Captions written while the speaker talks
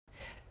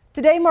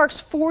Today marks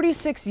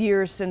 46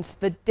 years since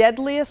the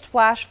deadliest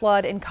flash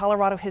flood in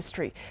Colorado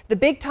history, the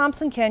Big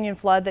Thompson Canyon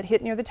flood that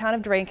hit near the town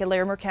of Drake in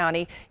Larimer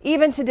County.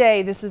 Even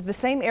today, this is the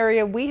same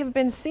area we have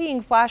been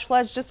seeing flash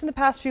floods just in the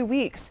past few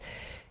weeks.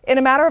 In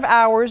a matter of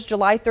hours,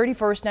 July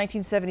 31st,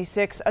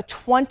 1976, a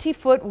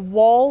 20-foot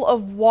wall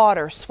of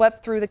water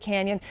swept through the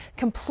canyon,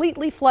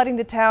 completely flooding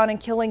the town and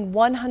killing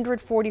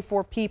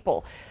 144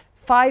 people.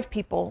 5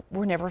 people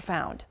were never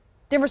found.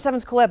 Denver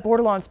 7's Colette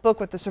Bordelon spoke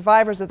with the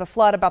survivors of the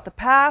flood about the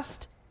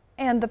past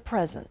and the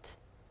present.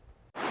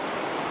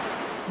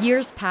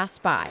 Years pass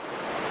by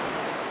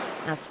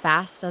as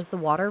fast as the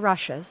water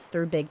rushes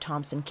through Big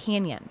Thompson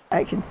Canyon.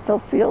 I can still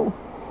feel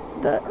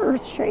the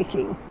earth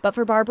shaking. But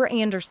for Barbara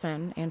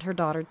Anderson and her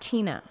daughter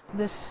Tina,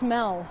 the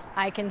smell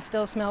I can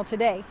still smell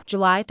today.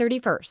 July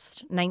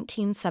 31st,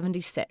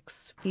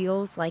 1976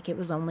 feels like it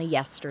was only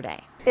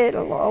yesterday.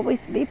 It'll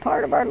always be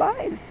part of our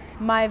lives.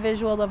 My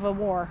visual of a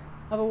war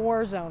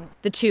zone.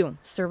 The two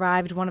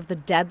survived one of the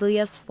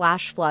deadliest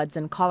flash floods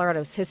in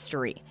Colorado's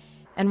history.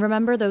 And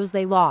remember those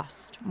they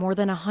lost, more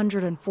than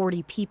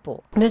 140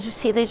 people. Did you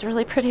see these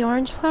really pretty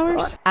orange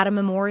flowers? At a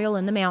memorial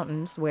in the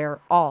mountains where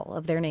all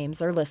of their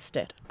names are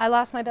listed. I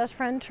lost my best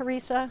friend,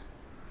 Teresa.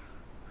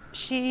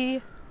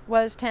 She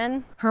was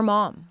 10. Her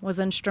mom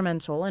was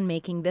instrumental in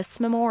making this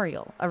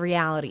memorial a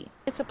reality.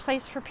 It's a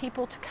place for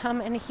people to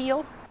come and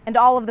heal. And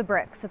all of the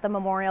bricks at the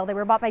memorial, they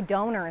were bought by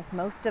donors,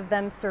 most of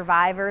them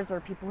survivors or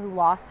people who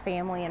lost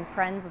family and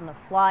friends in the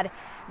flood.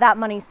 That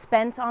money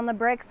spent on the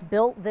bricks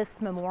built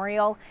this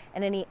memorial,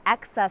 and any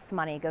excess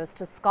money goes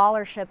to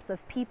scholarships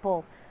of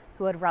people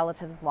who had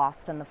relatives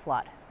lost in the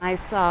flood. I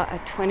saw a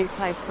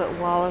 25-foot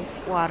wall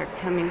of water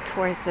coming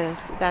towards us.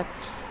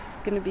 That's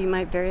going to be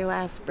my very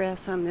last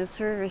breath on this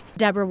earth.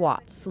 Deborah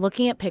Watts,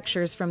 looking at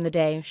pictures from the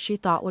day she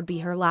thought would be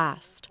her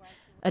last.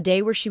 A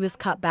day where she was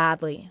cut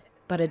badly,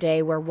 but a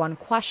day where one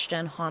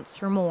question haunts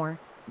her more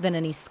than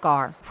any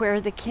scar. Where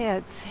are the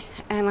kids?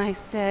 And I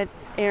said,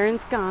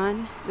 Aaron's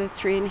gone, the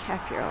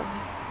 3.5-year-old.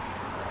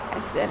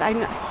 I said, I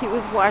know he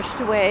was washed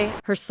away.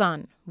 Her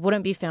son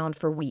wouldn't be found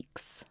for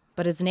weeks,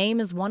 but his name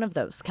is one of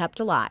those kept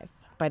alive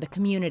by the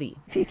community.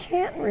 If you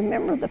can't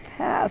remember the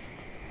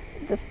past,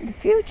 the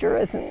future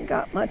isn't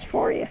got much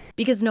for you.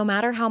 Because no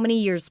matter how many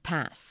years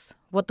pass,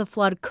 what the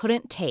flood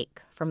couldn't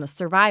take from the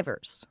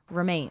survivors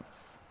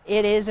remains.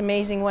 It is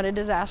amazing what a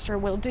disaster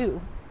will do,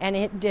 and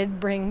it did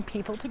bring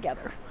people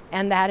together.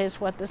 And that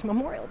is what this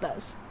memorial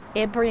does.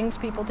 It brings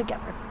people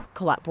together.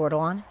 Colette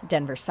Bordelon,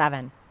 Denver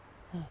 7.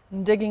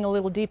 Digging a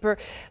little deeper,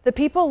 the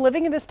people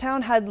living in this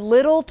town had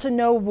little to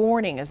no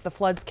warning as the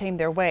floods came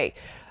their way.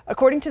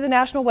 According to the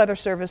National Weather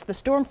Service, the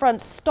storm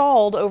front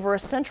stalled over a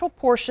central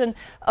portion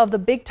of the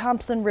Big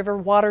Thompson River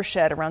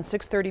watershed around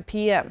 6:30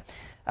 p.m.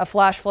 A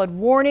flash flood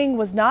warning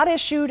was not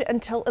issued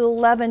until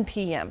 11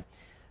 p.m.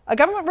 A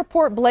government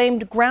report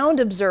blamed ground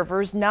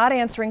observers not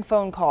answering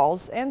phone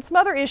calls and some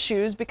other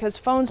issues because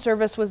phone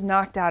service was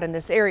knocked out in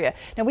this area.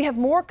 Now, we have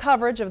more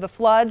coverage of the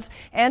floods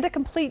and a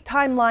complete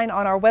timeline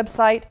on our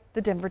website,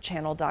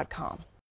 thedenverchannel.com.